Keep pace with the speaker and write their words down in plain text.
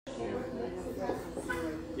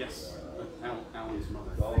Yes, Alan's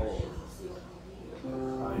mother. Oh.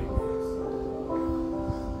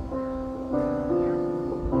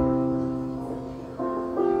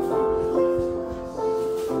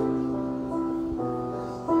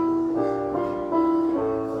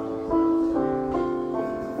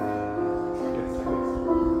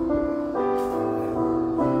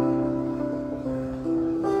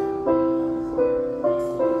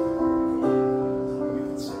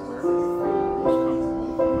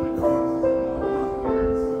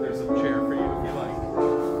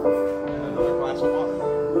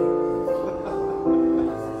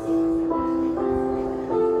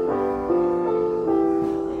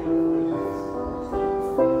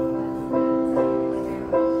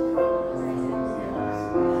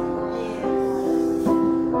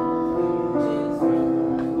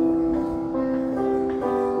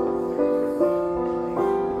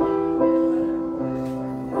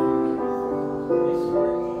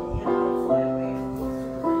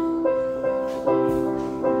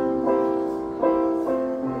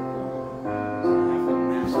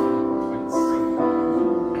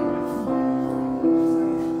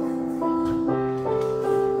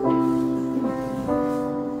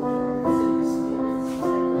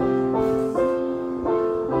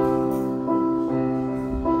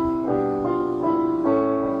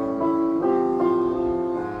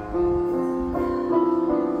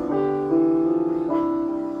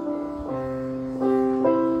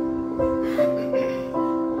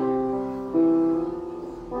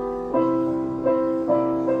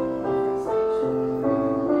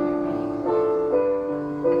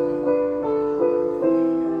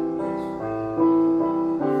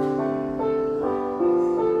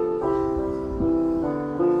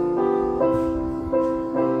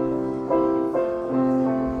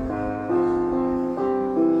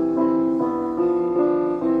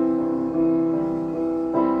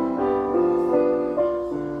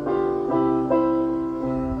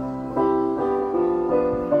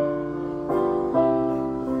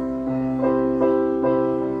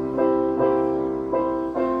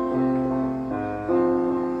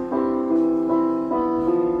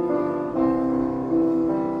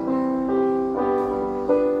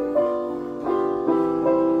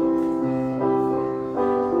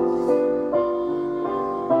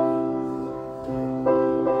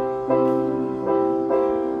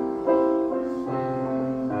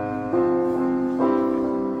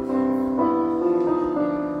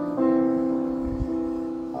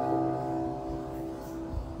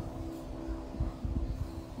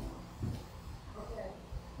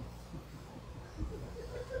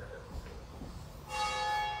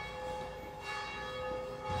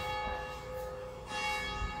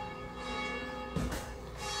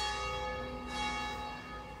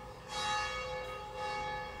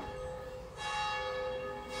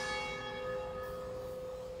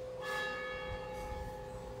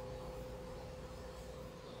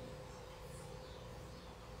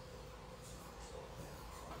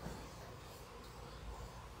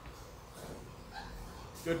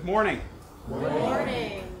 Good morning. Good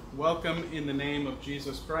morning. Welcome in the name of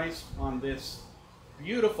Jesus Christ on this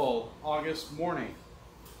beautiful August morning.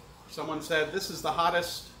 Someone said this is the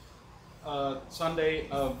hottest Sunday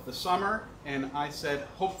of the summer, and I said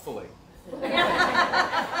hopefully.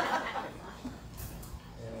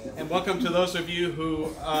 And welcome to those of you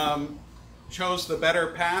who chose the better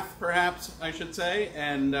path, perhaps I should say,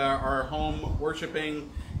 and are home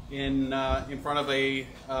worshiping in front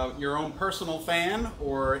of your own personal fan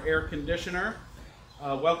or air conditioner.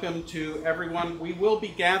 Welcome to everyone. We will be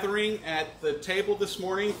gathering at the table this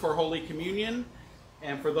morning for Holy Communion.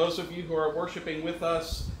 And for those of you who are worshiping with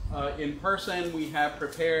us in person, we have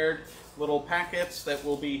prepared little packets that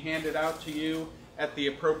will be handed out to you at the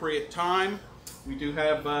appropriate time. We do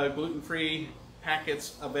have gluten-free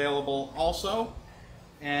packets available also.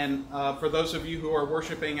 And for those of you who are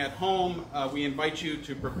worshiping at home, we invite you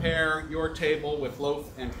to prepare your table with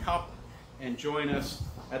loaf and cup and join us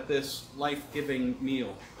at this life-giving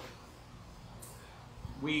meal.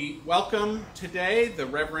 We welcome today the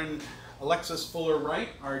Reverend Alexis Fuller-Wright,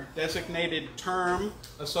 our designated term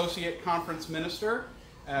Associate Conference Minister.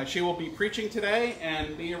 She will be preaching today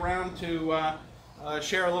and be around to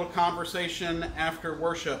share a little conversation after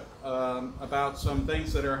worship about some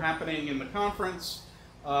things that are happening in the conference.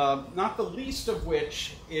 Not the least of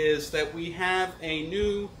which is that we have a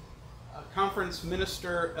new conference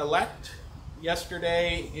minister-elect.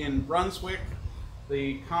 Yesterday in Brunswick,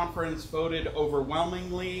 the conference voted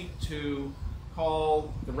overwhelmingly to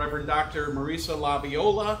call the Reverend Dr. Marisa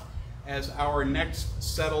Laviola as our next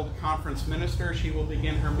settled conference minister. She will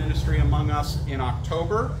begin her ministry among us in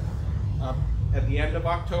October. at the end of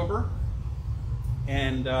October.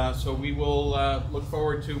 And so we will look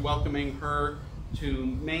forward to welcoming her to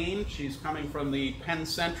Maine. She's coming from the Penn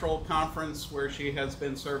Central Conference, where she has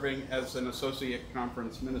been serving as an associate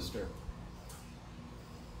conference minister.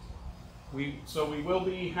 So we will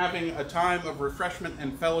be having a time of refreshment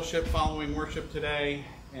and fellowship following worship today,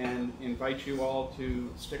 and invite you all to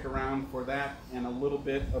stick around for that and a little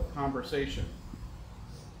bit of conversation.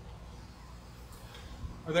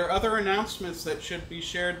 Are there other announcements that should be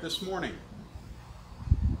shared this morning?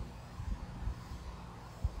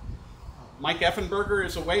 Mike Effenberger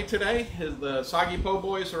is away today. The Soggy Po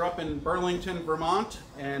Boys are up in Burlington, Vermont,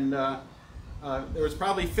 and there was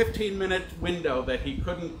probably a 15-minute window that he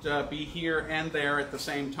couldn't be here and there at the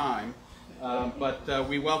same time. But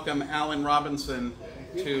we welcome Alan Robinson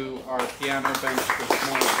to our piano bench this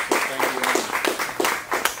morning. So thank you, Alan.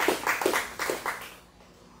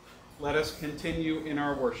 Let us continue in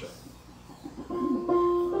our worship.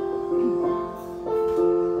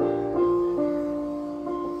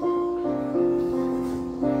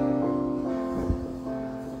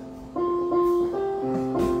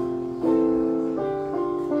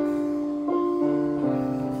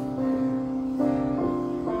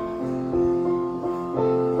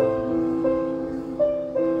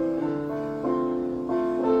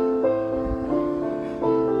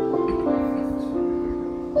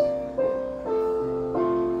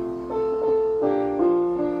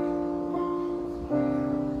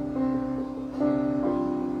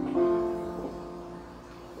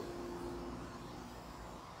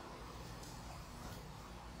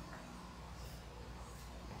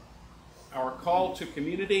 Our call to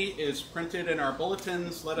community is printed in our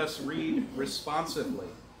bulletins. Let us read responsively.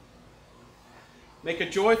 Make a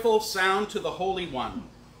joyful sound to the Holy One.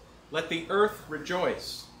 Let the earth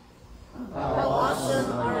rejoice. How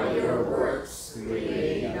awesome are your works,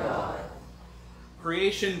 creating God.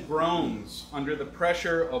 Creation groans under the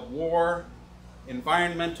pressure of war,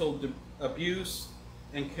 environmental abuse,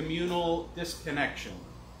 and communal disconnection.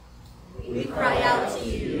 We cry out to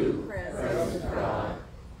you, present God,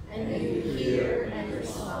 and you hear and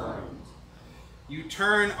respond. You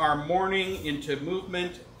turn our mourning into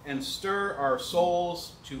movement and stir our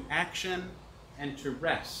souls to action and to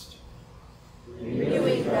rest.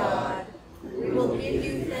 Renewing God, we will give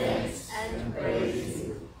you thanks and praise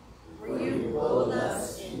you, for you hold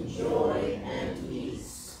us in joy and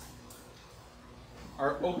peace.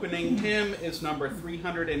 Our opening hymn is number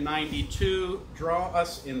 392, Draw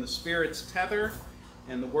Us in the Spirit's Tether,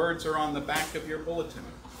 and the words are on the back of your bulletin.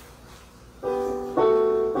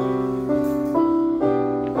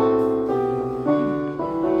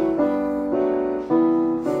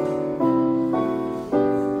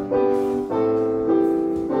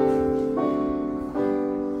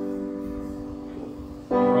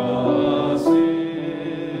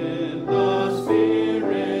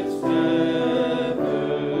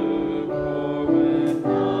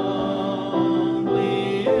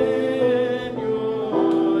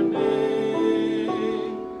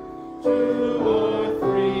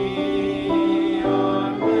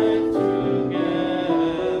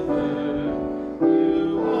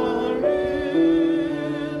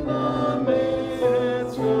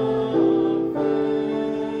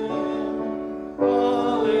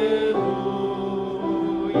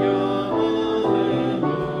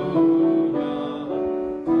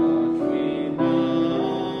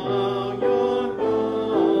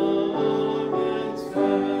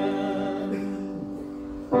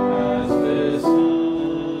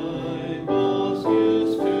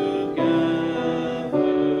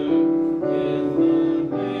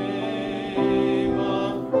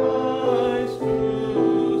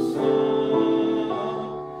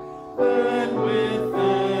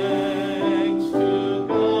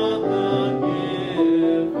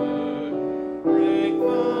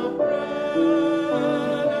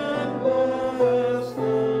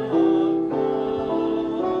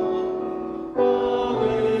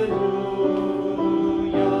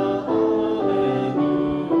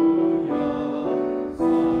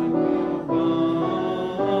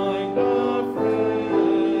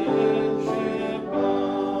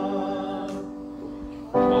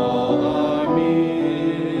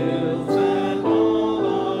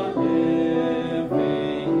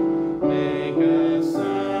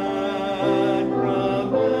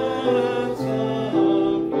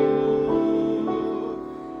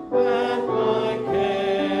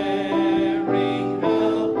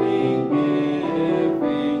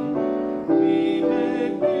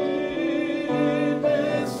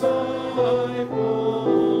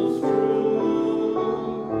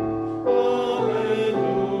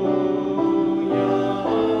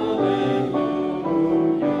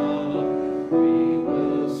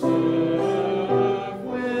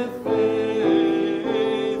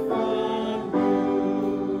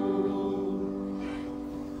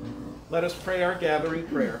 us pray our gathering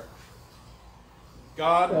prayer.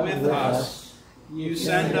 God with us, you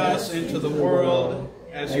send us into the world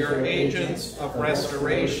as your agents of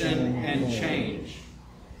restoration and change.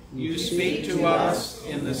 You speak to us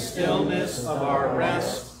in the stillness of our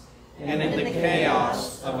rest and in the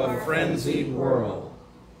chaos of a frenzied world.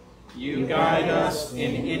 You guide us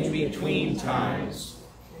in in-between times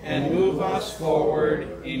and move us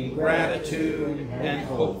forward in gratitude and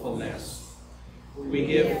hopefulness. We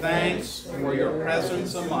give thanks for your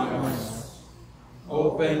presence among us.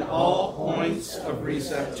 Open all points of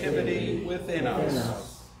receptivity within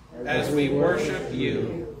us as we worship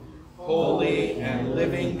you, holy and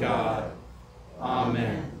living God.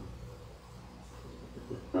 Amen.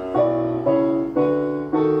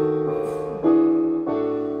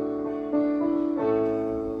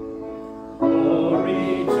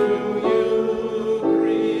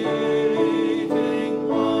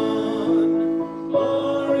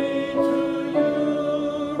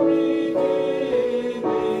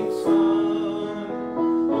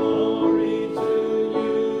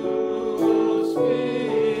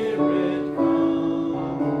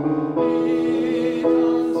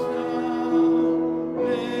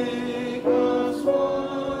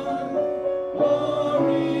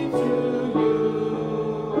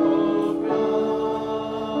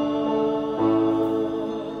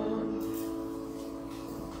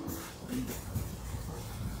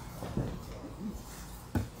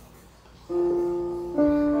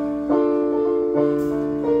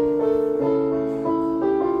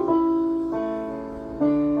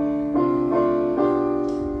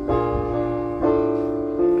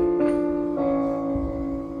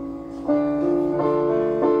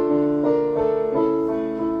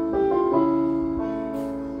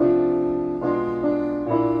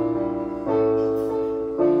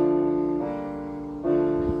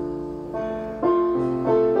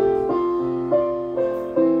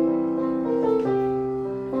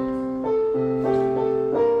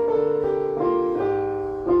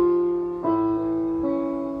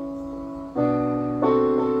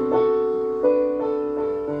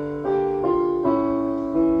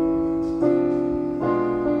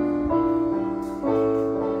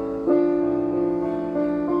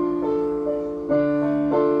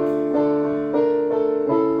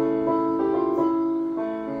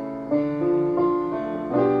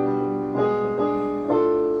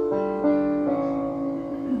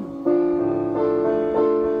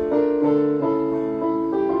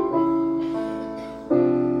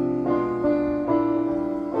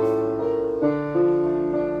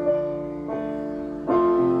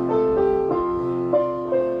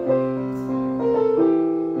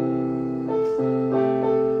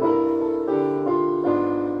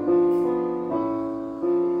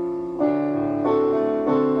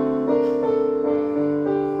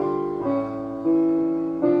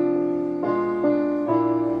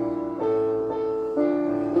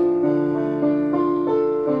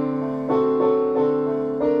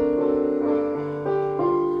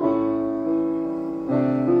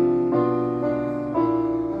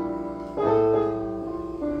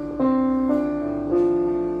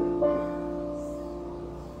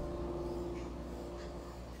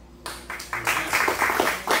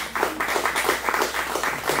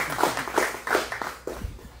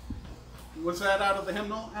 Was that out of the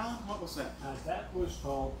hymnal, Alan? What was that? That was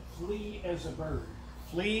called Flee as a Bird.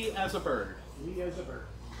 Flee as a Bird. Flee as a Bird.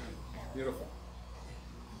 Beautiful.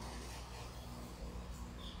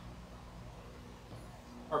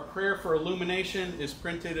 Our prayer for illumination is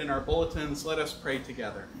printed in our bulletins. Let us pray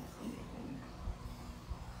together.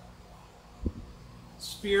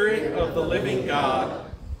 Spirit of the living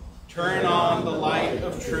God, turn on the light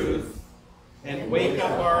of truth and wake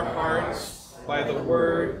up our hearts by the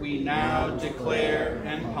word we now declare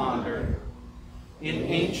and ponder. In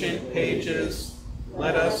ancient pages,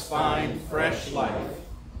 let us find fresh life,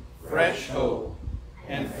 fresh hope,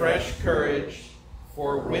 and fresh courage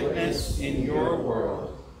for witness in your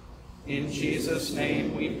world. In Jesus'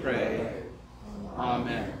 name we pray.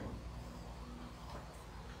 Amen.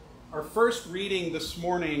 Our first reading this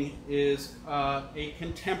morning is a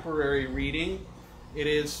contemporary reading. It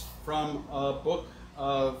is from a book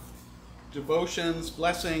of devotions,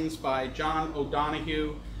 blessings by John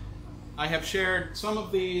O'Donohue. I have shared some of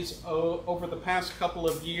these over the past couple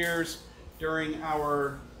of years during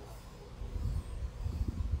our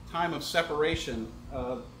time of separation.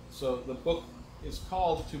 So the book is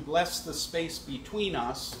called To Bless the Space Between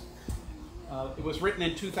Us. It was written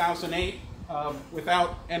in 2008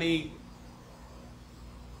 without any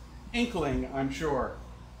inkling, I'm sure,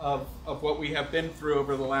 of what we have been through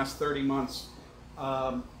over the last 30 months.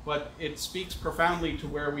 But it speaks profoundly to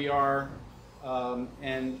where we are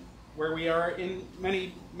and where we are in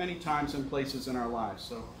many, many times and places in our lives.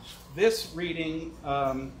 So this reading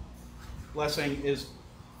blessing is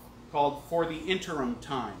called For the Interim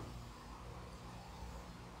Time.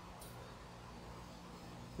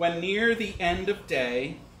 When near the end of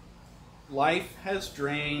day, life has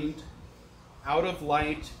drained out of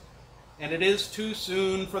light, and it is too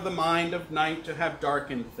soon for the mind of night to have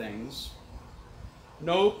darkened things.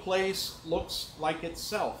 No place looks like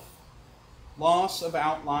itself. Loss of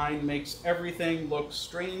outline makes everything look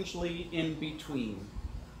strangely in between,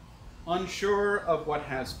 unsure of what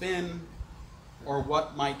has been or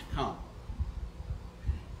what might come.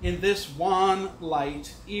 In this wan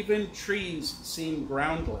light, even trees seem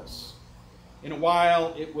groundless. In a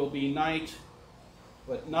while it will be night,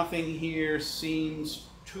 but nothing here seems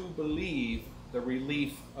to believe the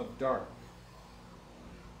relief of dark.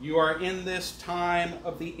 You are in this time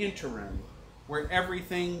of the interim, where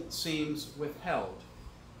everything seems withheld.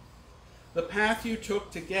 The path you took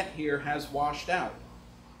to get here has washed out.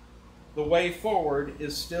 The way forward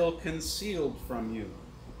is still concealed from you.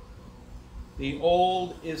 The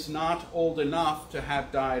old is not old enough to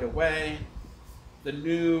have died away. The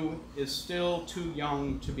new is still too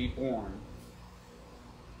young to be born.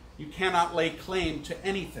 You cannot lay claim to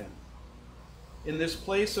anything. In this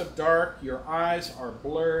place of dark, your eyes are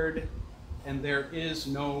blurred, and there is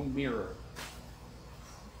no mirror.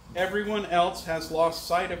 Everyone else has lost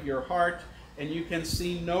sight of your heart, and you can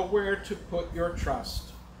see nowhere to put your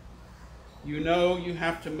trust. You know you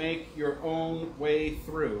have to make your own way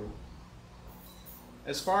through.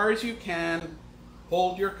 As far as you can,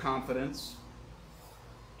 hold your confidence.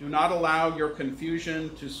 Do not allow your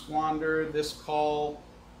confusion to squander this call,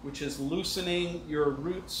 which is loosening your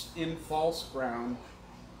roots in false ground,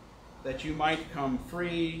 that you might come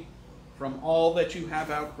free from all that you have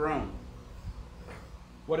outgrown.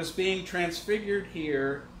 What is being transfigured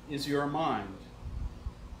here is your mind,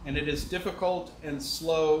 and it is difficult and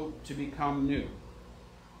slow to become new.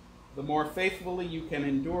 The more faithfully you can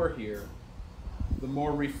endure here, the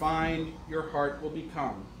more refined your heart will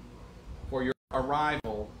become for your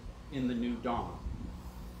arrival in the new dawn.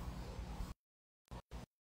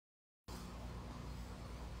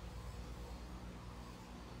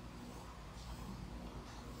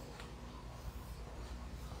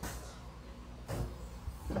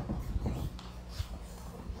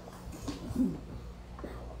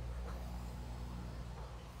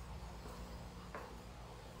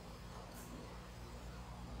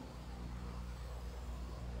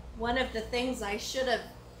 One of the things I should have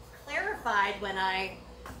clarified when I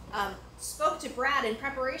spoke to Brad in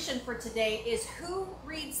preparation for today is who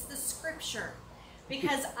reads the scripture.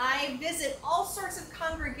 Because I visit all sorts of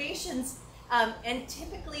congregations, and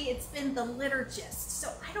typically it's been the liturgist.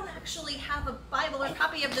 So I don't actually have a Bible or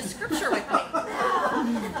copy of the scripture with me.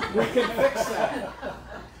 We can fix that.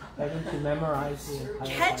 Haven't you memorized the entire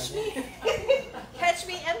Bible? Catch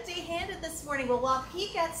me empty-handed this morning. Well, while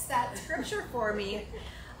he gets that scripture for me,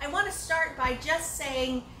 I want to start by just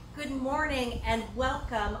saying good morning and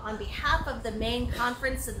welcome on behalf of the main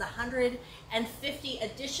conference and the 150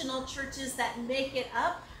 additional churches that make it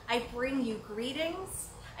up. I bring you greetings.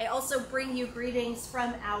 I also bring you greetings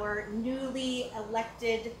from our newly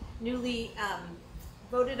elected,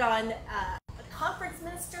 voted on conference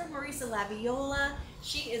minister, Marisa Laviola.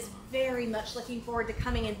 She is very much looking forward to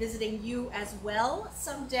coming and visiting you as well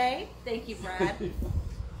someday. Thank you, Brad.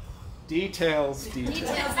 Details.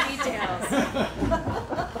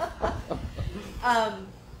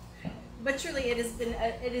 But truly,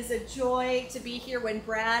 it is a joy to be here. When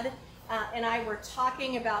Brad and I were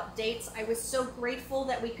talking about dates, I was so grateful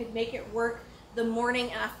that we could make it work the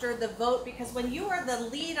morning after the vote, because when you are the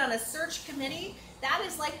lead on a search committee, that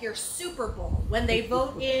is like your Super Bowl when they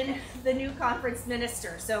vote in the new conference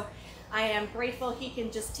minister. So I am grateful he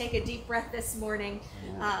can just take a deep breath this morning,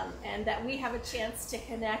 and that we have a chance to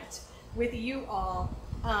connect with you all.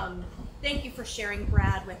 Thank you for sharing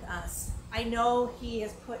Brad with us. I know he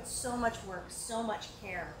has put so much work, so much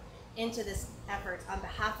care into this effort on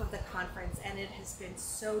behalf of the conference, and it has been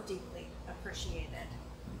so deeply appreciated.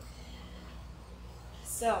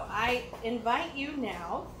 So I invite you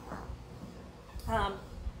now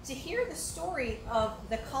to hear the story of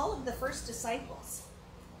the call of the first disciples.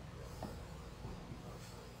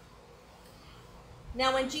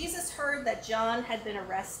 Now, when Jesus heard that John had been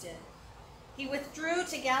arrested, he withdrew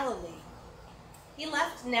to Galilee. He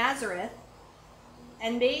left Nazareth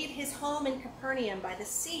and made his home in Capernaum by the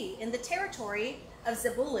sea, in the territory of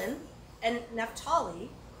Zebulun and Naphtali,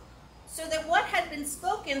 so that what had been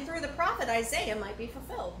spoken through the prophet Isaiah might be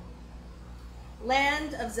fulfilled.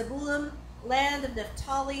 Land of Zebulun, land of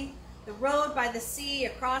Naphtali, the road by the sea,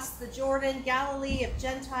 across the Jordan, Galilee of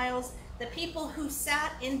Gentiles. The people who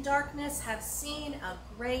sat in darkness have seen a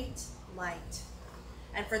great light.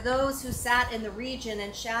 And for those who sat in the region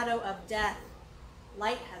and shadow of death,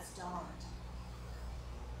 light has dawned.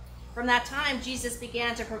 From that time, Jesus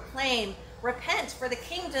began to proclaim, "Repent, for the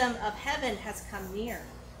kingdom of heaven has come near."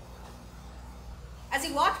 As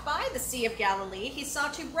he walked by the Sea of Galilee, he saw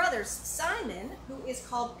two brothers, Simon, who is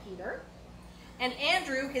called Peter, and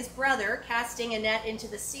Andrew, his brother, casting a net into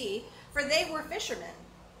the sea, for they were fishermen.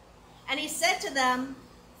 And he said to them,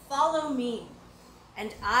 "Follow me,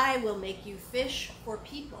 and I will make you fish for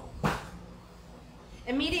people."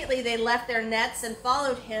 Immediately they left their nets and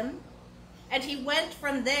followed him, and he went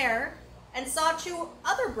from there and saw two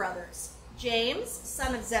other brothers, James,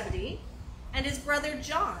 son of Zebedee, and his brother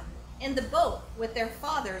John, in the boat with their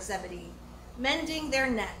father Zebedee, mending their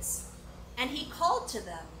nets, and he called to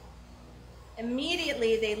them.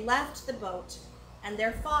 Immediately they left the boat and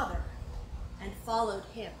their father and followed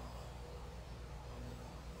him.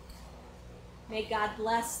 May God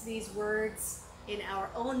bless these words in our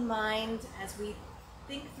own mind as we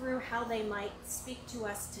think through how they might speak to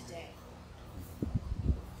us today.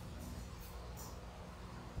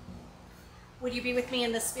 Would you be with me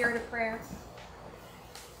in the spirit of prayer?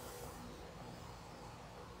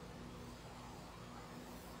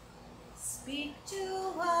 Speak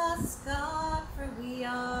to us, God, for we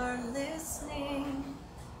are listening.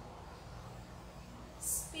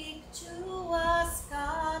 Speak to us,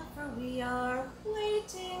 God, for we are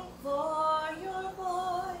waiting for your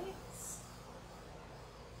voice.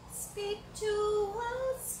 Speak to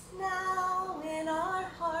us now in our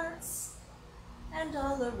hearts and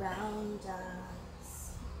all around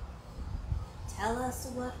us. Tell us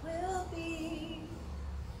what will be,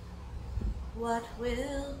 what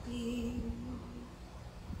will be.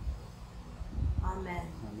 Amen.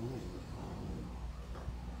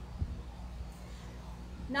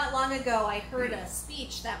 Not long ago, I heard a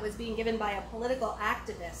speech that was being given by a political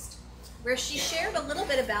activist where she shared a little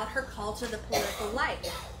bit about her call to the political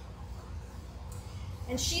life.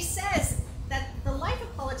 And she says that the life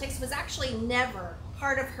of politics was actually never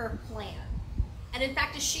part of her plan. And in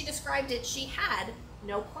fact, as she described it, she had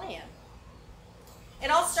no plan.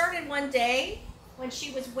 It all started one day when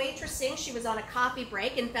she was waitressing. She was on a coffee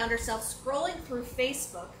break and found herself scrolling through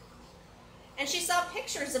Facebook. And she saw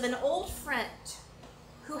pictures of an old friend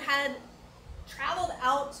who had traveled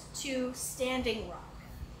out to Standing Rock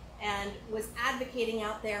and was advocating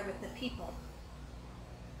out there with the people.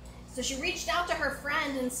 So she reached out to her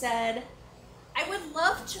friend and said, "I would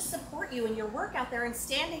love to support you in your work out there in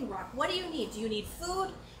Standing Rock. What do you need? Do you need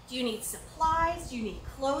food? Do you need supplies? Do you need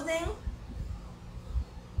clothing?"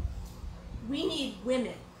 "We need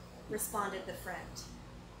women," responded the friend.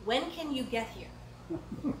 "When can you get here?"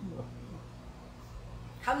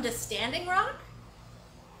 Come to Standing Rock?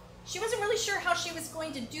 She wasn't really sure how she was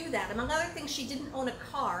going to do that. Among other things, she didn't own a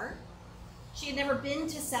car. She had never been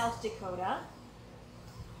to South Dakota.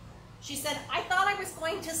 She said, "I thought I was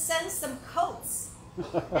going to send some coats,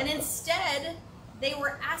 and instead they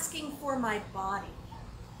were asking for my body."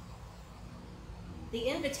 The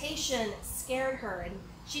invitation scared her, and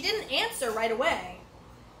she didn't answer right away,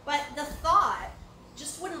 but the thought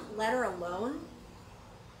just wouldn't let her alone.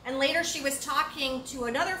 And later she was talking to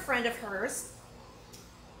another friend of hers,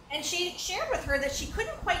 and she shared with her that she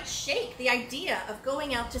couldn't quite shake the idea of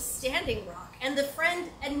going out to Standing Rock. And the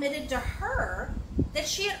friend admitted to her that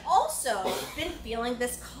she had also been feeling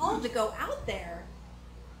this call to go out there.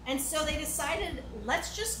 And so they decided,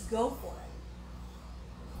 let's just go for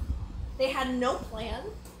it. They had no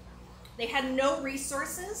plan. They had no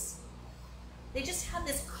resources. They just had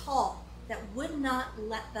this call that would not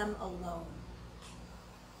let them alone.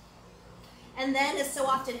 And then, as so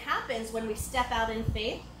often happens when we step out in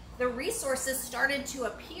faith, the resources started to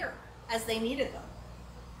appear as they needed them.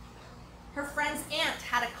 Her friend's aunt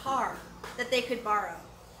had a car that they could borrow,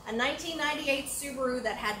 a 1998 Subaru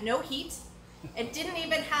that had no heat. It didn't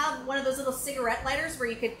even have one of those little cigarette lighters where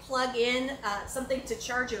you could plug in something to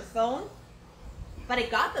charge your phone, but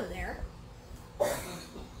it got them there.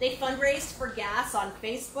 They fundraised for gas on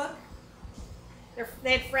Facebook.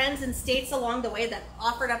 They had friends in states along the way that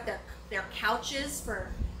offered up their couches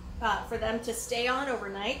for them to stay on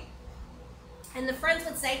overnight. And the friends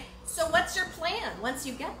would say, "So what's your plan once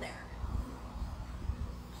you get there?"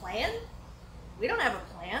 Plan? We don't have a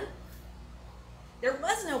plan. There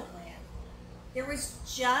was no plan. There was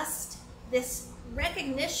just this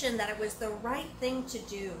recognition that it was the right thing to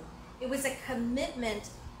do. It was a commitment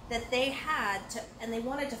that they had to, and they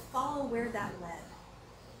wanted to follow where that led.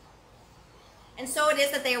 And so it is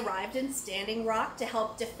that they arrived in Standing Rock to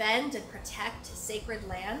help defend and protect sacred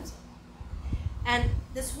land. And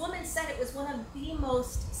this woman said it was one of the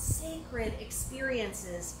most sacred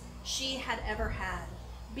experiences she had ever had.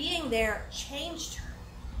 Being there changed her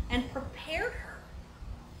and prepared her,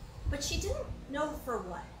 but she didn't know for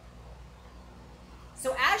what.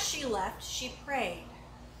 So as she left, she prayed,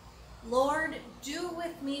 "Lord, do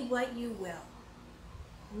with me what you will.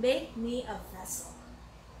 Make me a vessel."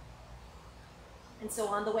 And so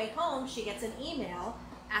on the way home, she gets an email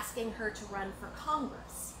asking her to run for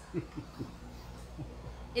Congress.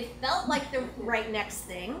 It felt like the right next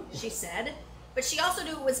thing, she said, but she also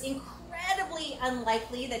knew it was incredibly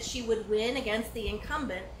unlikely that she would win against the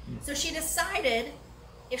incumbent. So she decided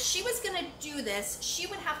if she was going to do this, she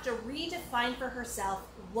would have to redefine for herself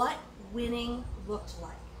what winning looked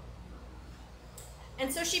like.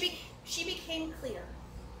 And so she became clear.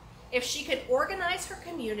 If she could organize her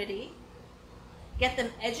community, get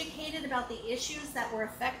them educated about the issues that were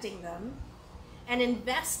affecting them, and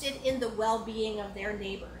invested in the well-being of their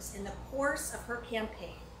neighbors in the course of her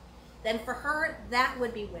campaign, then for her, that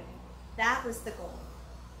would be winning. That was the goal.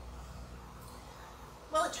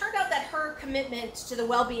 Well, it turned out that her commitment to the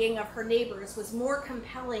well-being of her neighbors was more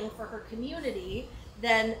compelling for her community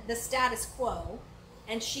than the status quo,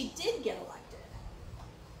 and she did get elected.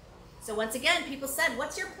 So once again, people said,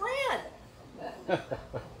 "What's your plan?"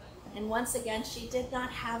 And once again, she did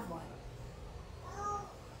not have one.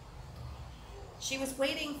 She was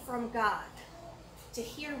waiting from God to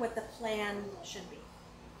hear what the plan should be.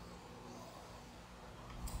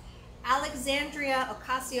 Alexandria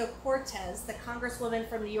Ocasio-Cortez, the congresswoman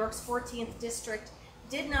from New York's 14th district,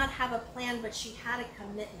 did not have a plan, but she had a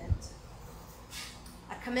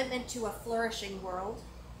commitment to a flourishing world,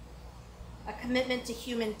 a commitment to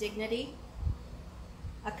human dignity,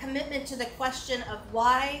 a commitment to the question of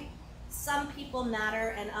why some people matter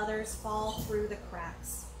and others fall through the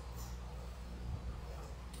cracks.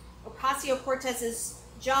 Ocasio-Cortez's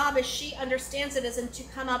job, as she understands it, isn't to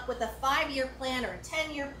come up with a 5-year plan or a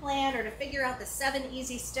 10-year plan or to figure out the 7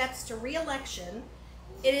 easy steps to re-election.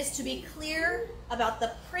 It is to be clear about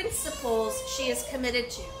the principles she is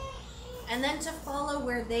committed to and then to follow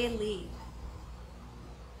where they lead.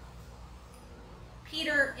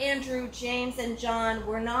 Peter, Andrew, James, and John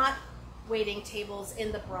were not waiting tables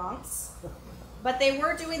in the Bronx, but they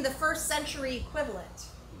were doing the first century equivalent.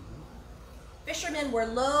 Fishermen were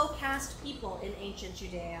low-caste people in ancient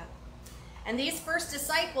Judea, and these first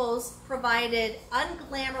disciples provided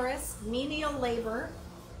unglamorous, menial labor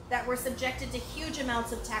that were subjected to huge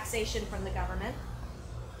amounts of taxation from the government.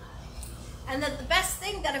 And that the best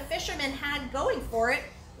thing that a fisherman had going for it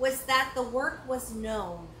was that the work was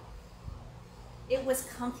known. It was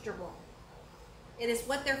comfortable. It is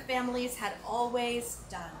what their families had always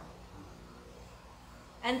done.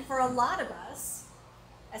 And for a lot of us,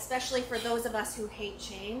 especially for those of us who hate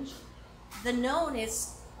change, the known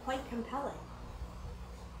is quite compelling.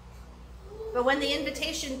 But when the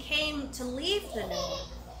invitation came to leave the known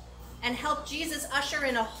and help Jesus usher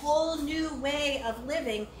in a whole new way of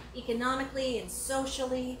living economically and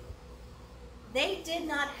socially, they did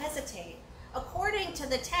not hesitate. According to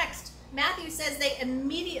the text, Matthew says they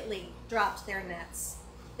immediately dropped their nets.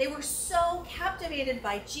 They were so captivated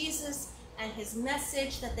by Jesus and his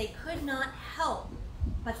message that they could not help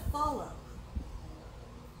but follow.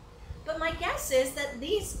 But my guess is that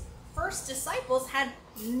these first disciples had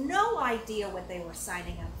no idea what they were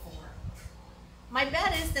signing up for. My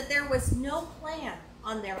bet is that there was no plan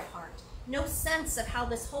on their part, no sense of how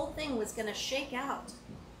this whole thing was going to shake out.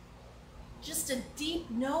 Just a deep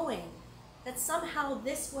knowing that somehow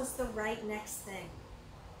this was the right next thing.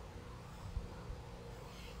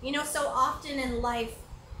 You know, so often in life,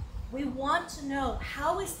 we want to know,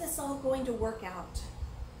 how is this all going to work out?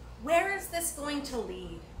 Where is this going to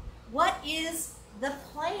lead? What is the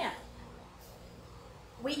plan?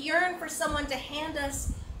 We yearn for someone to hand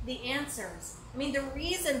us the answers. I mean, the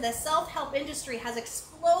reason the self-help industry has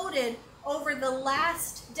exploded over the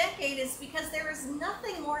last decade is because there is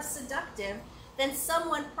nothing more seductive than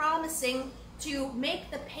someone promising to make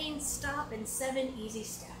the pain stop in 7 easy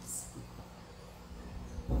steps.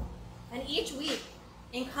 And each week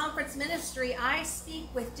in conference ministry, I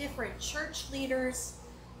speak with different church leaders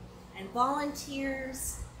and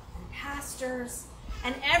volunteers and pastors,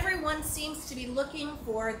 and everyone seems to be looking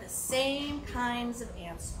for the same kinds of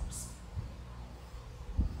answers.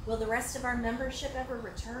 Will the rest of our membership ever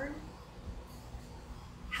return?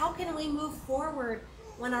 How can we move forward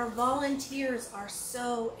when our volunteers are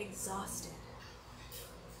so exhausted?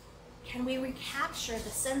 Can we recapture the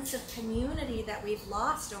sense of community that we've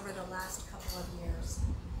lost over the last couple of years?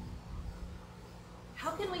 How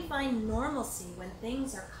can we find normalcy when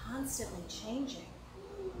things are constantly changing?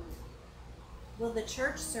 Will the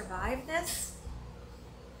church survive this?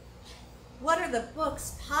 What are the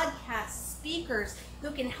books, podcasts, speakers who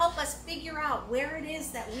can help us figure out where it is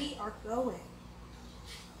that we are going?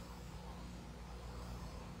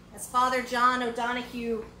 As Father John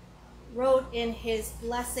O'Donohue wrote in his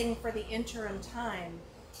blessing for the interim time,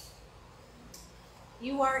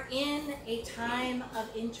 you are in a time of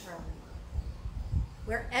interim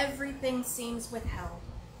where everything seems withheld.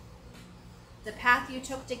 The path you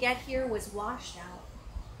took to get here was washed out.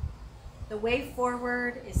 The way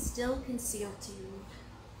forward is still concealed to you.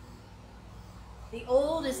 The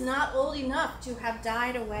old is not old enough to have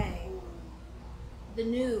died away. The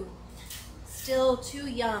new, still too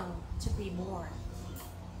young to be born.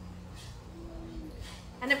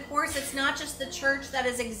 And of course, it's not just the church that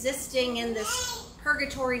is existing in this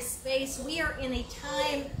purgatory space. We are in a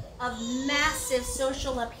time of massive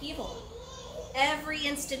social upheaval. Every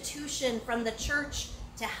institution, from the church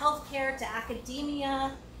to healthcare to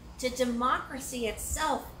academia to democracy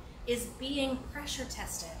itself, is being pressure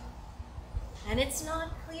tested. And it's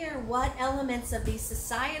not clear what elements of these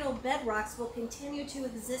societal bedrocks will continue to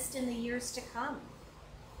exist in the years to come.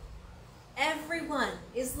 Everyone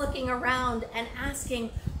is looking around and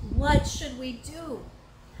asking, what should we do?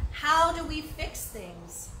 How do we fix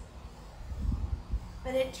things?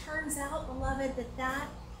 But it turns out, beloved, that that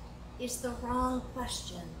is the wrong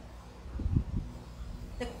question.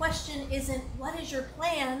 The question isn't, what is your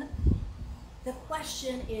plan? The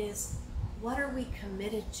question is, what are we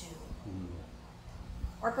committed to?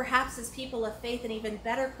 Or perhaps as people of faith, an even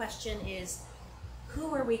better question is,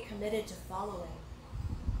 who are we committed to following?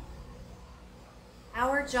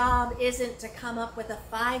 Our job isn't to come up with a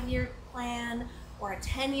 5-year plan or a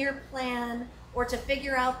 10-year plan or to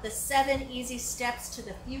figure out the 7 easy steps to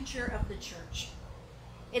the future of the church.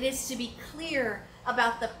 It is to be clear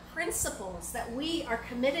about the principles that we are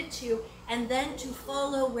committed to and then to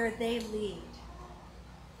follow where they lead.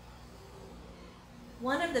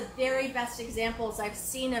 One of the very best examples I've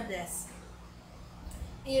seen of this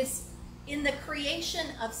is in the creation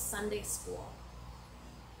of Sunday school.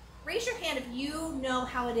 Raise your hand if you know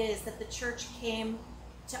how it is that the church came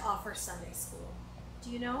to offer Sunday school.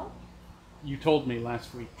 Do you know? You told me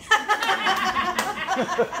last week.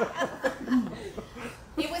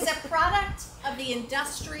 It was a product of the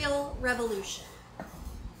Industrial Revolution.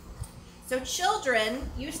 So children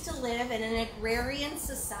used to live in an agrarian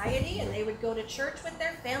society, and they would go to church with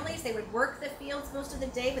their families. They would work the fields most of the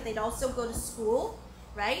day, but they'd also go to school,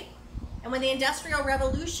 right? And when the Industrial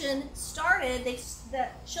Revolution started, the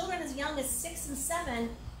children as young as 6 and 7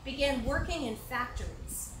 began working in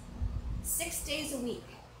factories 6 days a week,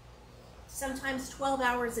 sometimes 12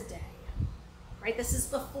 hours a day, right? This is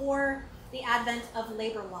before the advent of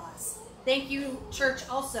labor laws. Thank you, church,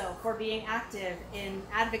 also for being active in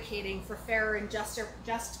advocating for fairer and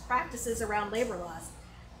just practices around labor laws.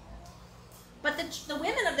 But the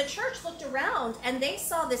women of the church looked around and they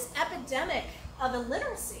saw this epidemic of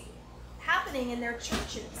illiteracy happening in their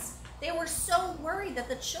churches. They were so worried that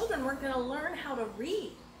the children weren't going to learn how to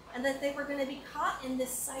read and that they were going to be caught in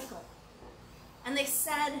this cycle. And they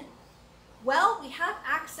said, well, we have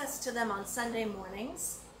access to them on Sunday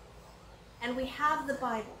mornings and we have the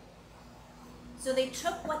Bible. So they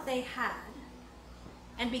took what they had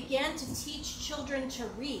and began to teach children to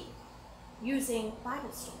read using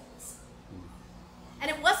Bible stories. And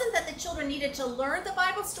it wasn't that the children needed to learn the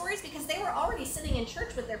Bible stories because they were already sitting in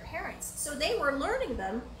church with their parents. So they were learning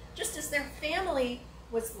them just as their family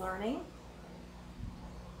was learning.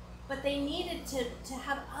 But they needed to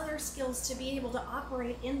have other skills to be able to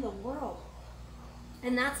operate in the world.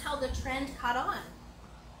 And that's how the trend caught on.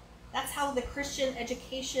 That's how the Christian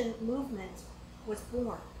education movement was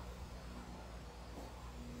born.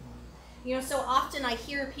 You know, so often I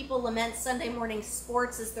hear people lament Sunday morning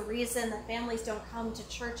sports as the reason that families don't come to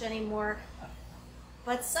church anymore.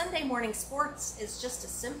 But Sunday morning sports is just a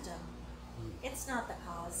symptom. It's not the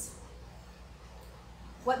cause.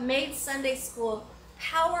 What made Sunday school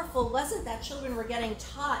powerful wasn't that children were getting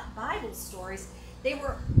taught Bible stories. They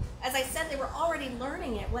were, as I said, they were already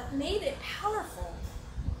learning it. What made it powerful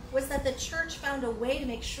was that the church found a way to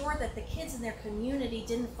make sure that the kids in their community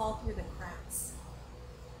didn't fall through the cracks.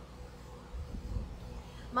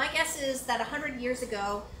 My guess is that 100 years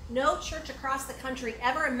ago, no church across the country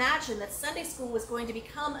ever imagined that Sunday school was going to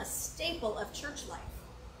become a staple of church life.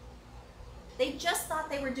 They just thought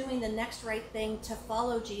they were doing the next right thing to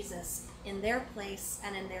follow Jesus in their place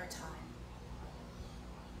and in their time.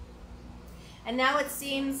 And now it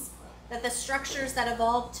seems that the structures that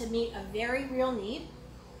evolved to meet a very real need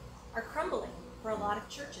are crumbling for a lot of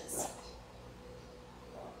churches.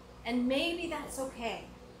 And maybe that's okay.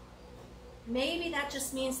 Maybe that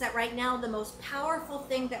just means that right now the most powerful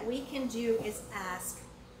thing that we can do is ask,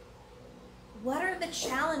 what are the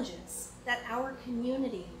challenges that our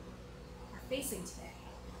community are facing today?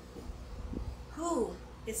 Who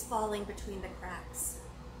is falling between the cracks?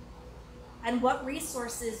 And what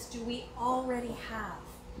resources do we already have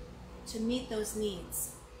to meet those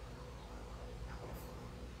needs?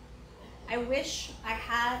 I wish I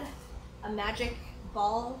had a magic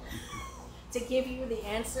ball to give you the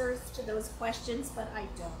answers to those questions, but I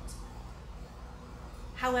don't.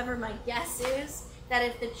 However, my guess is that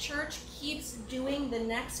if the church keeps doing the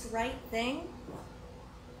next right thing,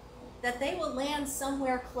 that they will land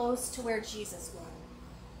somewhere close to where Jesus will.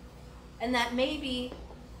 And that maybe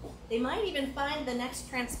they might even find the next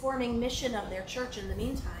transforming mission of their church in the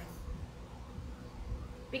meantime.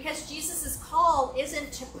 Because Jesus' call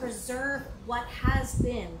isn't to preserve what has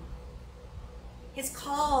been. His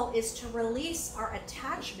call is to release our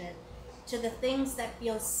attachment to the things that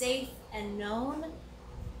feel safe and known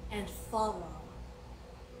and follow.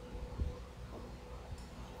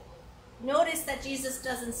 Notice that Jesus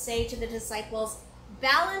doesn't say to the disciples,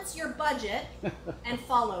 balance your budget and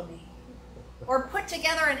follow me. Or put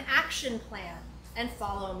together an action plan and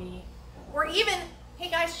follow me. Or even,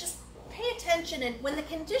 hey guys, just pay attention, and when the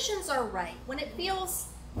conditions are right, when it feels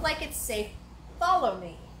like it's safe, follow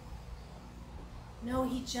me. No,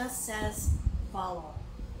 he just says, follow.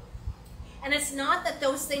 And it's not that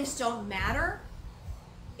those things don't matter.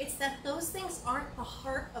 It's that those things aren't the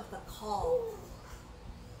heart of the call.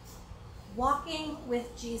 Walking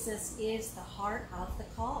with Jesus is the heart of the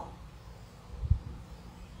call.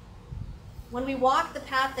 When we walk the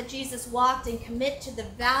path that Jesus walked and commit to the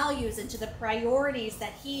values and to the priorities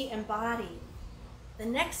that he embodied, the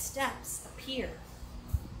next steps appear.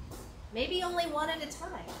 Maybe only one at a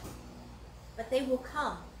time, but they will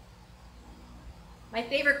come. My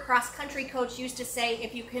favorite cross-country coach used to say,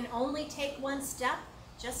 if you can only take one step,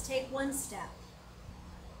 just take one step.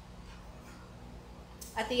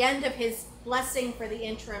 At the end of his blessing for the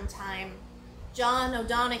interim time, John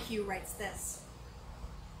O'Donohue writes this: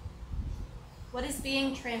 what is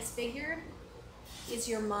being transfigured is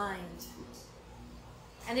your mind,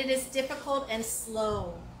 and it is difficult and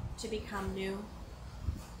slow to become new.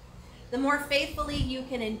 The more faithfully you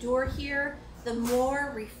can endure here, the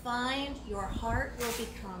more refined your heart will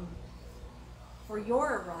become for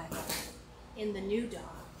your arrival in the new dawn.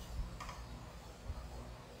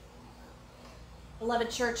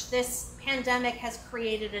 Beloved church, this pandemic has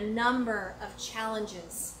created a number of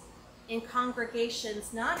challenges in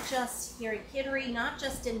congregations, not just here in Kittery, not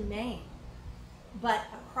just in Maine, but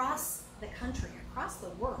across the country, across the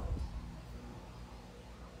world.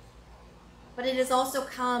 But it has also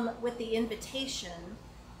come with the invitation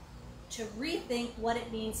to rethink what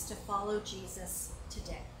it means to follow Jesus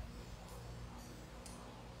today.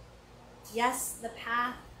 Yes, the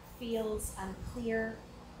path feels unclear,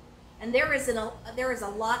 and there is a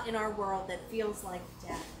lot in our world that feels like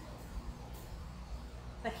death.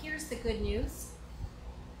 But here's the good news.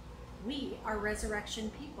 We are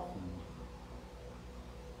resurrection people.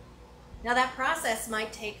 Now that process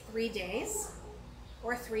might take 3 days,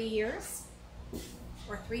 or 3 years,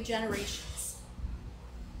 or 3 generations.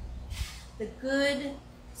 The good,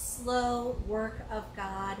 slow work of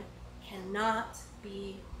God cannot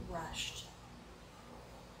be rushed.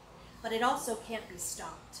 But it also can't be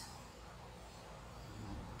stopped.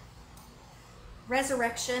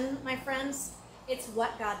 Resurrection, my friends, it's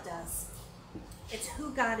what God does. It's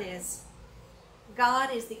who God is.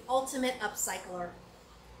 God is the ultimate upcycler,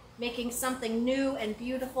 making something new and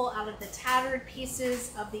beautiful out of the tattered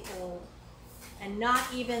pieces of the old. And not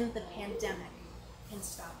even the pandemic can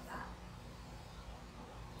stop that.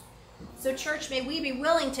 So church, may we be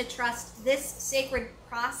willing to trust this sacred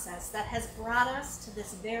process that has brought us to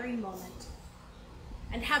this very moment,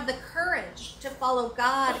 and have the courage to follow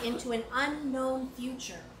God into an unknown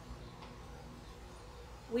future.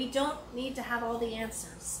 We don't need to have all the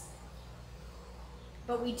answers,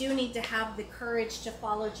 but we do need to have the courage to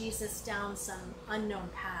follow Jesus down some unknown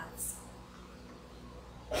paths.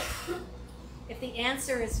 If the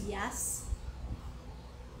answer is yes,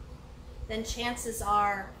 then chances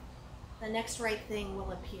are the next right thing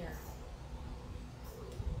will appear.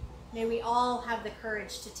 May we all have the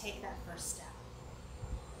courage to take that first step.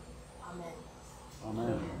 Amen.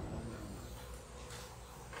 Amen.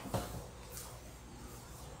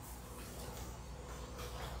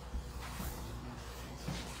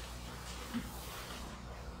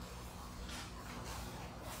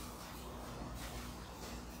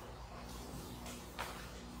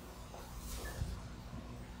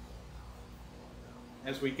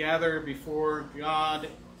 As we gather before God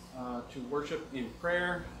to worship in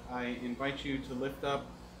prayer, I invite you to lift up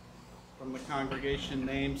from the congregation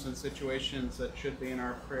names and situations that should be in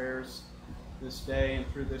our prayers this day and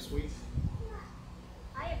through this week.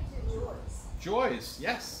 I have two joys. Joys,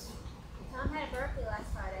 yes. Tom had a birthday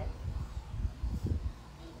last Friday.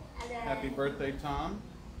 And then Happy birthday, Tom.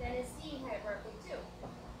 Dennis Dean had a birthday too.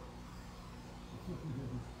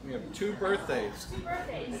 We have two birthdays. Two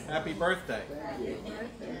birthdays. Happy birthday.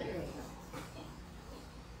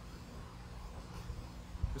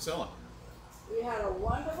 Priscilla. We had a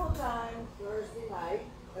wonderful time Thursday night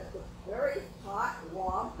at the very hot,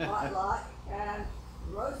 warm potluck and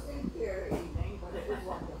roasting beer evening, but it was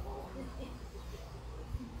wonderful.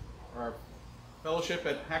 Our fellowship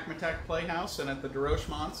at Hackmatack Playhouse and at the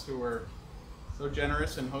DeRochemonts, who were so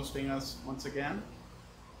generous in hosting us once again.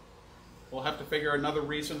 We'll have to figure another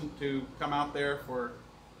reason to come out there for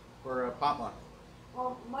a potluck.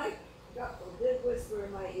 Well, Mike did whisper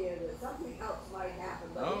in my ear that something else might happen,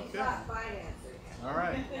 but he's not financing it. All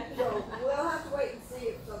right. So we'll have to wait and see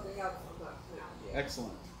if something else comes up too.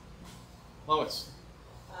 Excellent. Lois.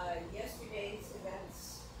 Yesterday's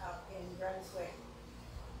events up in Brunswick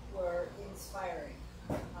were inspiring,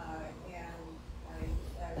 and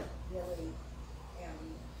I really am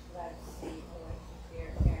glad to see Alexis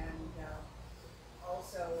here, and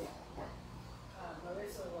also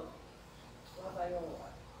Marissa Laviola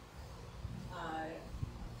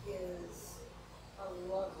is a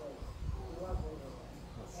lovely woman,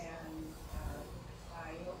 and I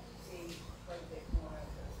hope to see quite a bit more of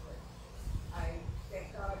this, but I thank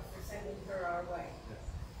God for sending her our way.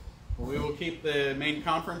 Well, we will keep the main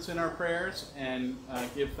conference in our prayers and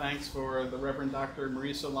give thanks for the Reverend Dr.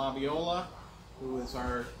 Marisa Laviola, who is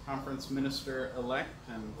our conference minister-elect,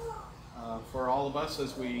 and for all of us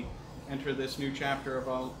as we enter this new chapter of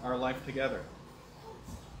our life together.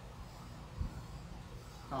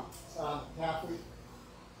 Kathy.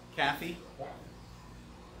 Kathy.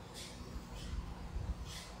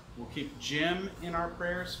 We'll keep Jim in our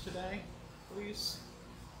prayers today, please.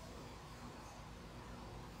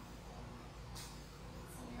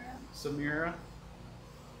 Samira.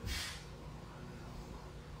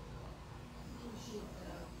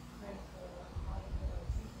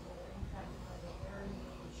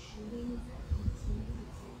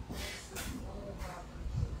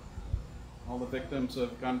 All the victims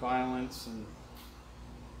of gun violence and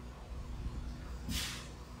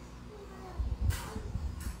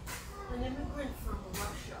an immigrant from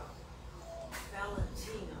Russia,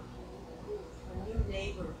 Valentina, a new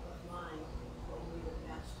neighbor of mine told me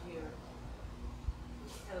the past year,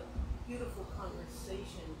 had a beautiful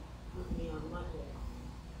conversation with me on Monday.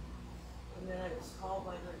 And then I was called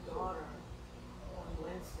by her daughter on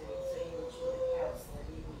Wednesday saying that she had passed that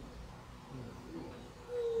evening.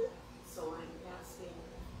 So I'm asking,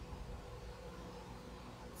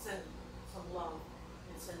 send some love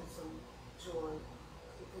and send some joy.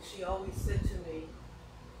 Because she always said to me,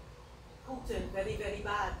 Putin, very, very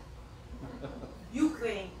bad.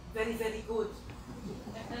 Ukraine, very, very good.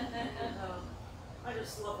 I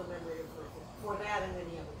just love the memory of her for that and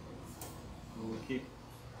many other things. we will keep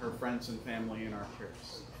her friends and family in our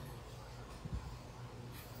prayers.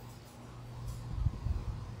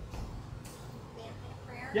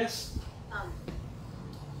 Prayer? Yes.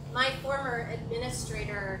 My former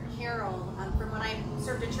administrator, Carol, from when I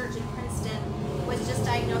served a church in Princeton, was just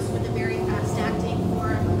diagnosed with a very fast-acting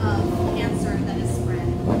form of cancer that is spread.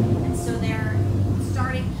 And so they're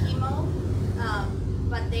starting chemo,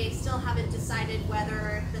 but they still haven't decided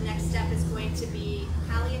whether the next step is going to be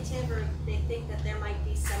palliative or they think that there might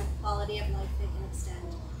be some quality of life they can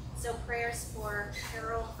extend. So prayers for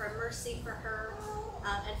Carol, for mercy for her,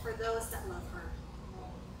 and for those that love her.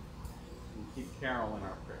 We'll keep Carol in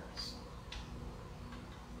our prayers.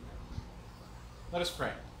 Let us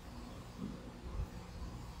pray.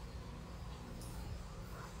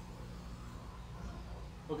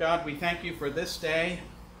 Oh God, we thank you for this day,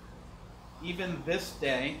 even this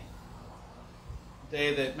day, a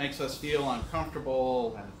day that makes us feel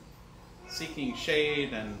uncomfortable and seeking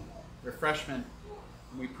shade and refreshment.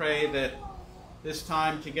 We pray that this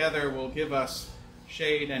time together will give us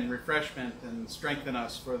shade and refreshment and strengthen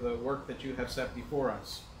us for the work that you have set before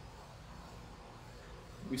us.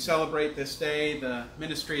 We celebrate this day the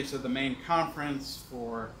ministries of the main conference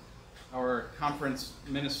for our conference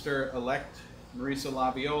minister-elect, Marisa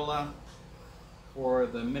Laviola, for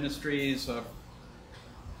the ministries of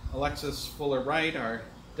Alexis Fuller-Wright, our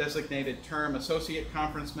designated term associate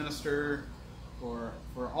conference minister, for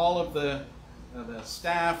all of the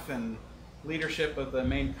staff and leadership of the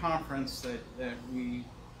main conference that we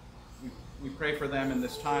we pray for them in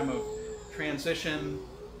this time of transition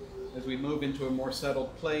as we move into a more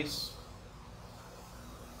settled place.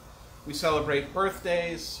 We celebrate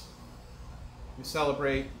birthdays. We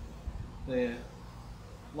celebrate the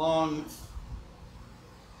long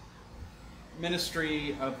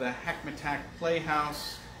ministry of the Hackmatack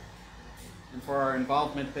Playhouse and for our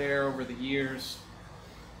involvement there over the years.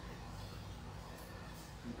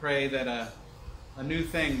 We pray that a new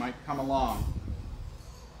thing might come along,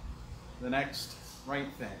 the next right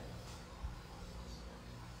thing.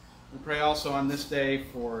 We pray also on this day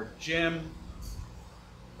for Jim,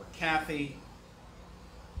 for Kathy,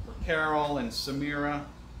 for Carol and Samira.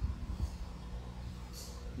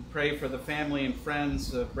 We pray for the family and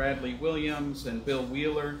friends of Bradley Williams and Bill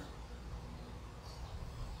Wheeler.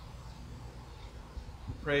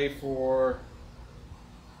 We pray for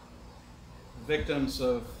victims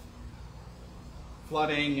of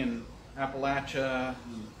flooding in Appalachia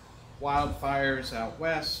and wildfires out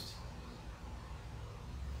west.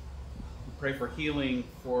 We pray for healing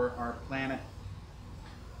for our planet.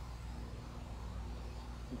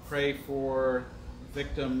 We pray for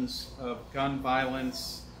victims of gun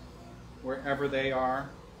violence wherever they are.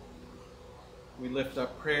 We lift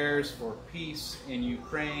up prayers for peace in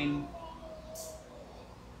Ukraine.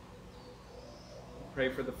 We pray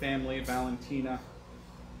for the family of Valentina.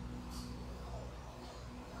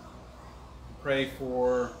 We pray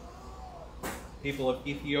for people of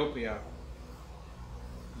Ethiopia,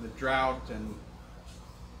 the drought and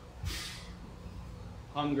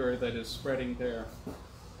hunger that is spreading there.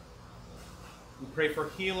 We pray for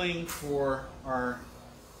healing for our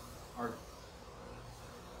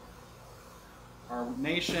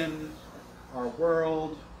nation, our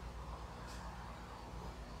world,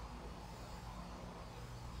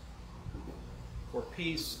 for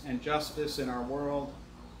peace and justice in our world.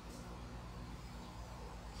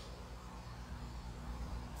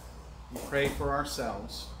 We pray for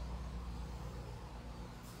ourselves,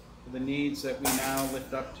 for the needs that we now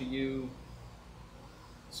lift up to you,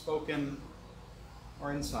 spoken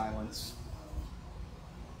or in silence.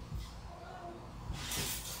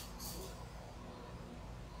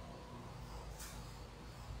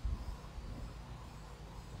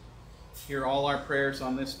 Hear all our prayers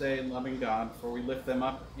on this day, loving God, for we lift them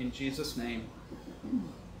up in Jesus' name,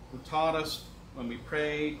 who taught us when we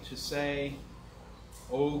pray to say,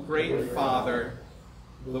 O great Father,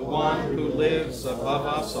 the one who lives above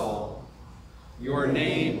us all, your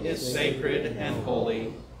name is sacred and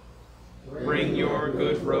holy. Bring your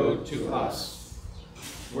good road to us,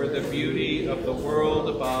 where the beauty of the world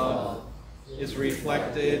above is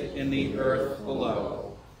reflected in the earth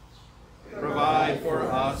below. Provide for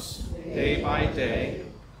us day by day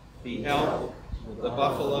the elk, the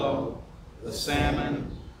buffalo, the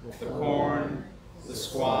salmon, the corn, the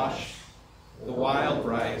squash, the wild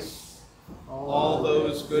rice, all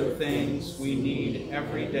those good things we need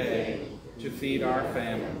every day to feed our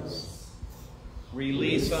families.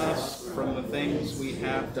 Release us from the things we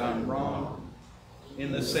have done wrong,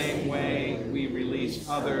 in the same way we release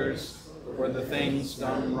others for the things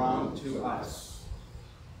done wrong to us.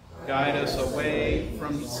 Guide us away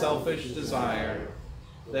from selfish desire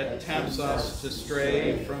that tempts us to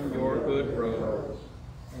stray from your good road,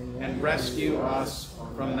 and rescue us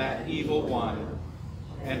from that evil one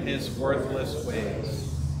and his worthless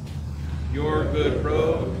ways. Your good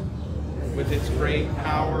road, with its great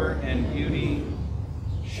power and beauty,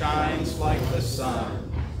 shines like the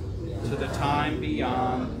sun to the time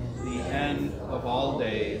beyond the end of all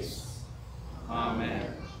days.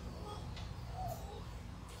 Amen.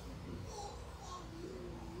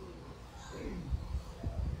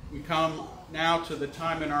 We come now to the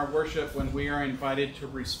time in our worship when we are invited to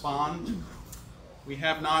respond. We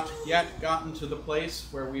have not yet gotten to the place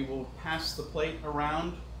where we will pass the plate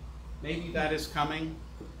around. Maybe that is coming.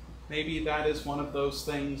 Maybe that is one of those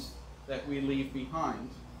things that we leave behind.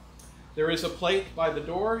 There is a plate by the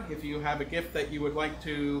door. If you have a gift that you would like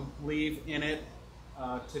to leave in it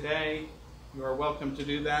today, you are welcome to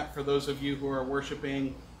do that. For those of you who are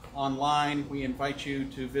worshiping online, we invite you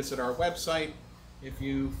to visit our website if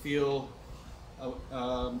you feel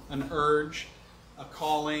an urge, a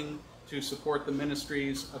calling to support the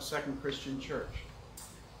ministries of Second Christian Church.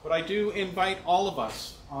 But I do invite all of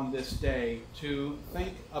us on this day to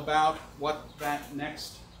think about what that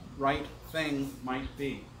next right thing might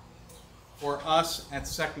be. For us at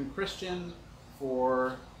Second Christian,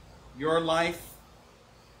 for your life,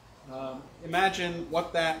 imagine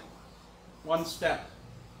what that one step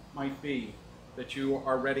might be that you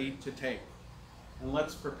are ready to take. And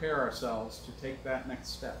let's prepare ourselves to take that next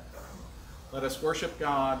step. Let us worship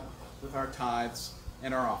God with our tithes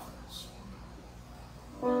and our offerings.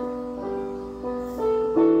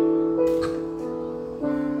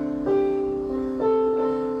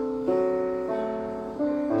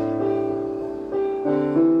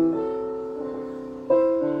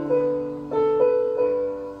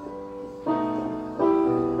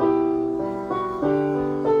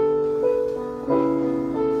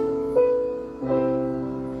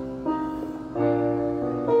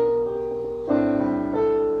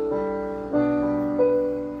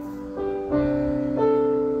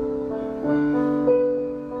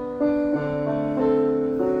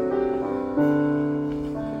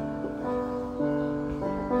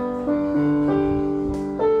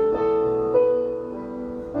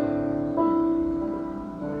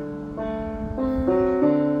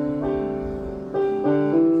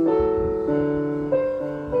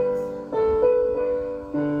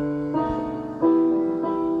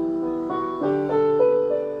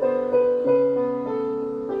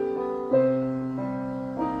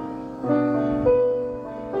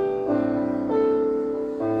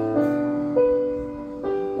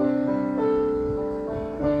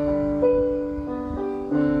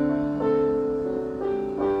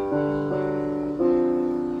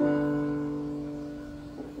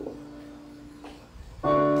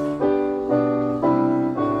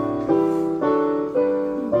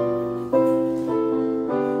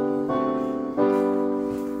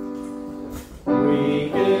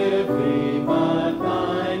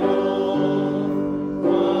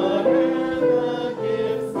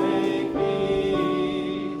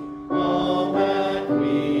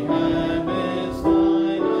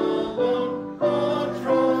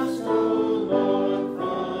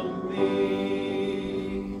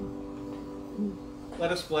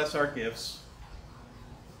 Let us bless our gifts.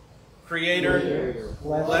 Creator,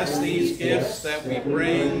 bless these gifts that we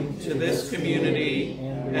bring to this community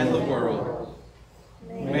and the world.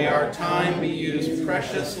 May our time be used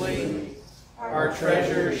preciously, our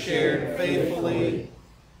treasure shared faithfully,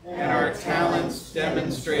 and our talents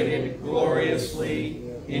demonstrated gloriously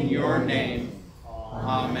in your name.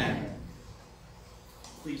 Amen.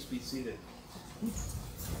 Please be seated.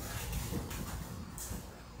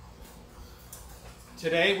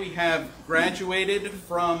 Today we have graduated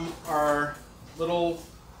from our little,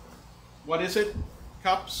 what is it,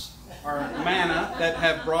 cups, our manna that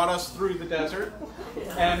have brought us through the desert.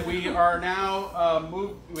 And we are now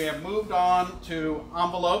moved on to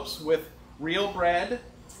envelopes with real bread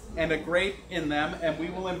and a grape in them, and we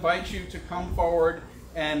will invite you to come forward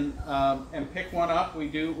and pick one up.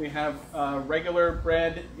 We have regular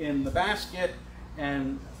bread in the basket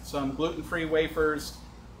and some gluten-free wafers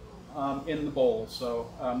in the bowl. So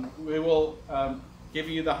we will give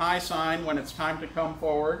you the high sign when it's time to come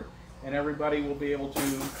forward, and everybody will be able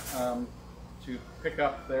to pick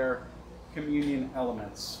up their communion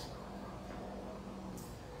elements.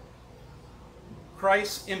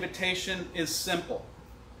 Christ's invitation is simple.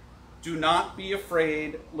 Do not be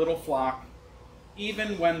afraid, little flock,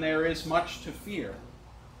 even when there is much to fear.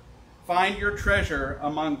 Find your treasure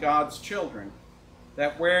among God's children,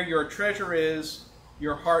 that where your treasure is,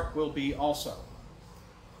 your heart will be also.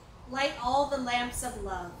 Light all the lamps of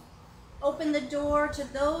love. Open the door to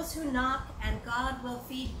those who knock, and God will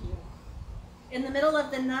feed you. In the middle of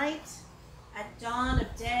the night, at dawn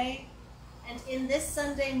of day, and in this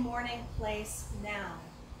Sunday morning place now.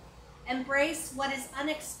 Embrace what is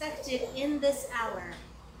unexpected in this hour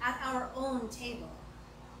at our own table.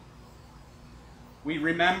 We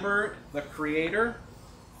remember the Creator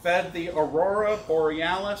fed the aurora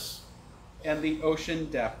borealis and the ocean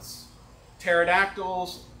depths,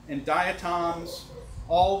 pterodactyls and diatoms,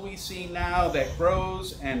 all we see now that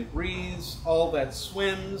grows and breathes, all that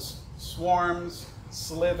swims, swarms,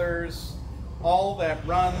 slithers, all that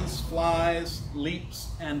runs, flies, leaps,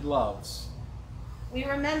 and loves. We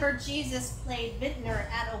remember Jesus played vintner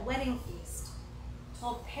at a wedding feast,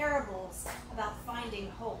 told parables about finding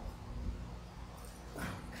hope.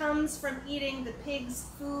 Comes from eating the pig's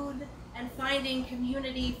food and finding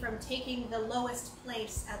community from taking the lowest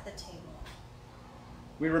place at the table.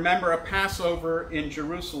 We remember a Passover in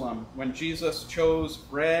Jerusalem when Jesus chose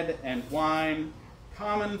bread and wine,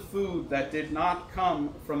 common food that did not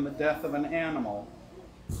come from the death of an animal,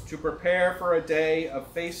 to prepare for a day of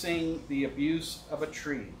facing the abuse of a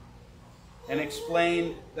tree, and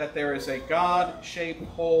explained that there is a God-shaped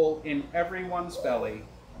hole in everyone's belly,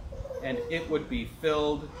 and it would be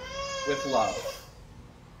filled with love.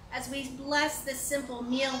 As we bless this simple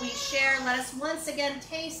meal we share, let us once again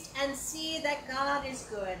taste and see that God is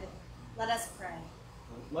good. Let us pray.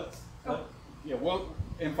 We'll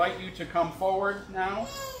invite you to come forward now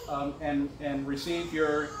and receive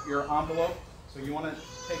your envelope. So you want to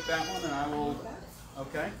take that one, and I will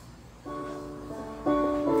Okay?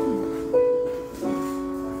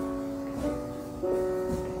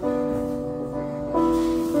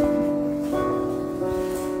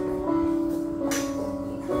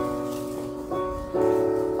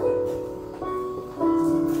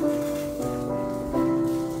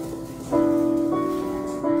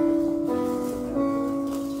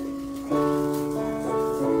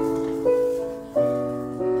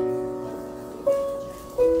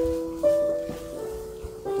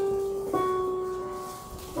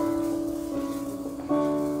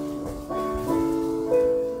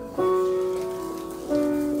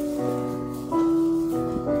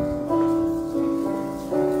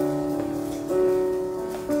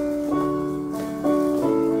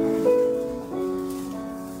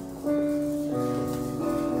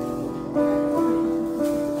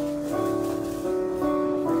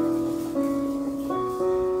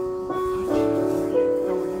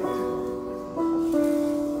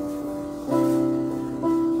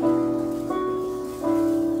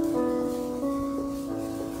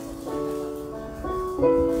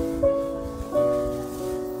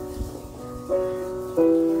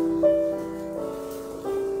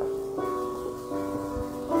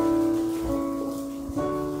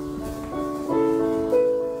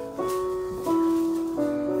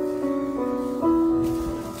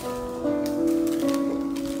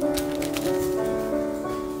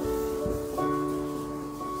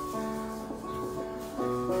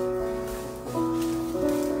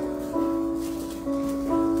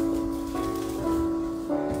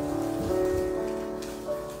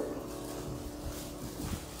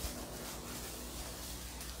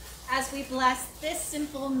 As we bless this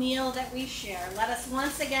simple meal that we share, let us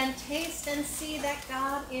once again taste and see that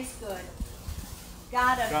God is good.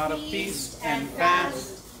 God of feast and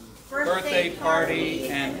fast, birthday party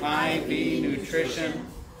and IV nutrition,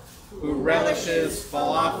 who relishes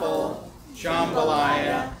falafel,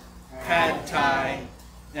 jambalaya, pad thai,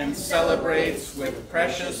 and celebrates with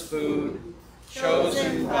precious food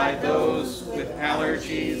chosen by those with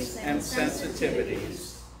allergies and sensitivities.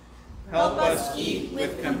 Help us eat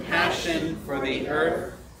with compassion for the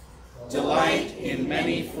earth, delight in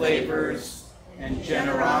many flavors, and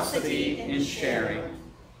generosity in sharing.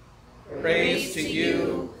 Praise to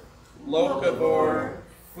you, locavore,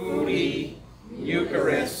 foodie,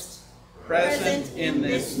 Eucharist, present in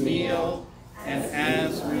this meal and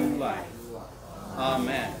as new life.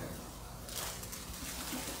 Amen.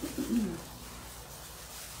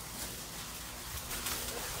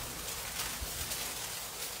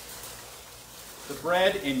 The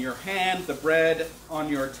bread in your hand, the bread on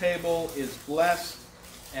your table is blessed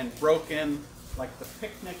and broken like the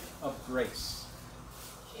picnic of grace.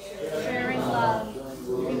 Sharing love,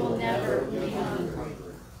 we will never be hungry.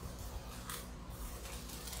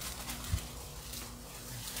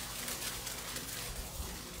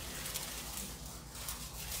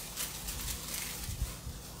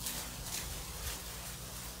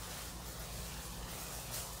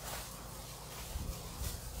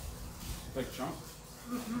 Big chunk.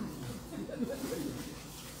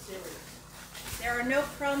 There are no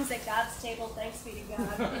crumbs at God's table, thanks be to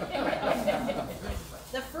God.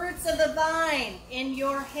 The fruits of the vine in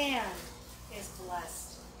your hand is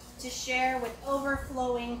blessed, to share with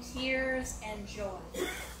overflowing tears and joy.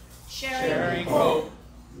 Sharing hope,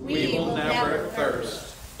 we will never thirst.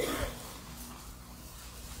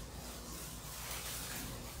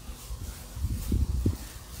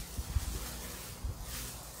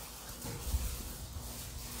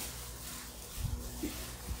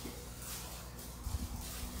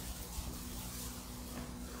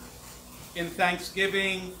 In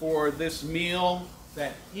thanksgiving for this meal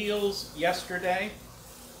that heals yesterday,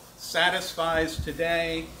 satisfies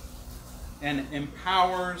today, and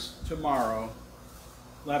empowers tomorrow,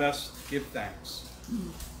 let us give thanks.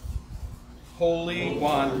 Holy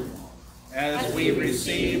One, as we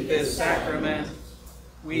receive this sacrament,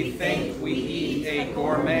 we think we eat a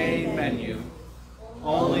gourmet menu,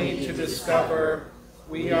 only to discover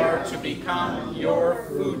we are to become your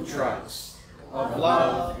food trucks of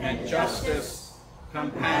love and justice,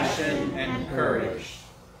 compassion and courage,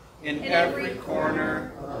 in every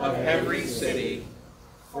corner of every city,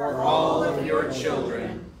 for all of your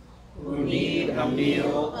children who need a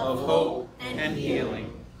meal of hope and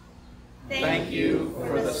healing. Thank you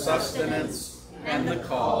for the sustenance and the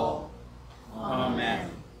call. Amen.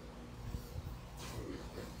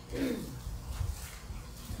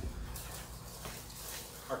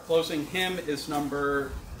 Our closing hymn is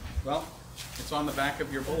number, well, it's on the back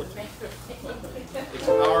of your bulletin. It's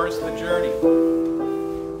Ours the Journey.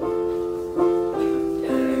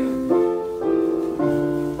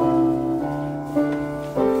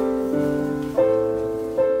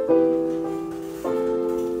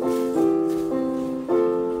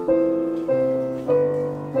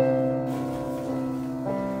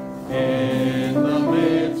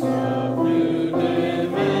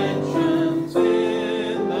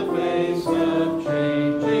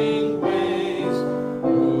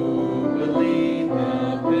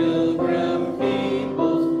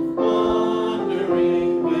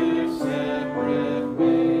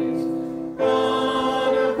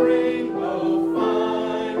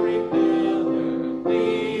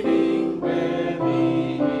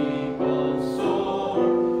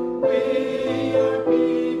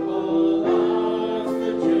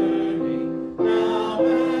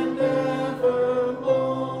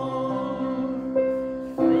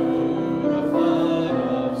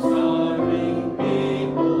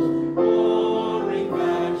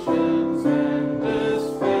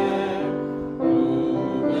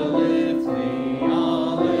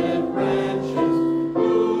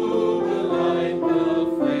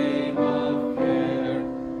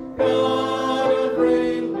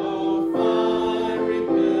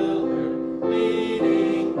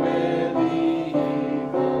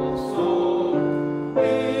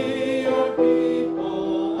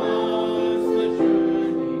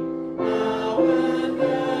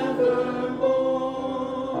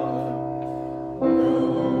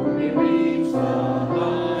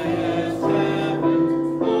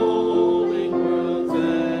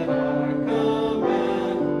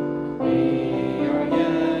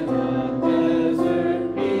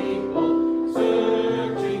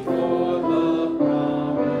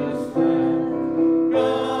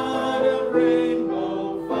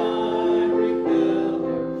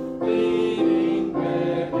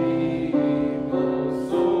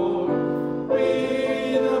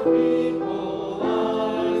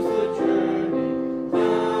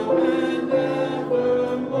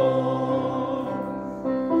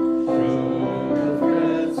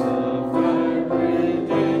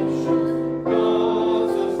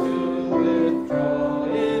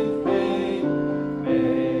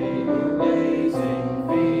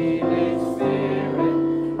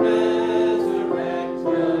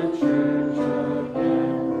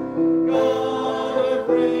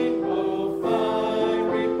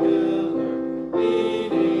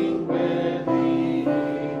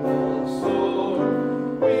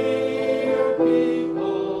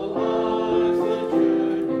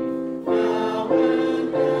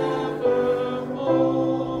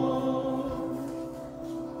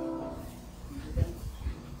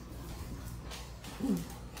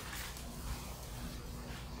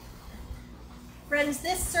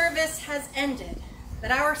 service has ended, but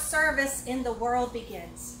our service in the world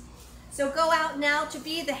begins. So go out now to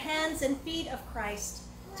be the hands and feet of Christ,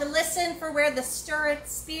 to listen for where the spirit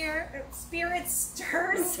stirs,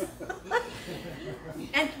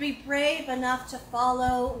 and to be brave enough to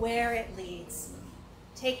follow where it leads,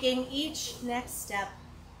 taking each next step,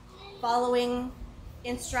 following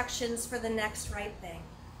instructions for the next right thing.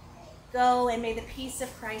 Go, and may the peace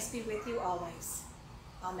of Christ be with you always.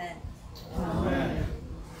 Amen. Amen.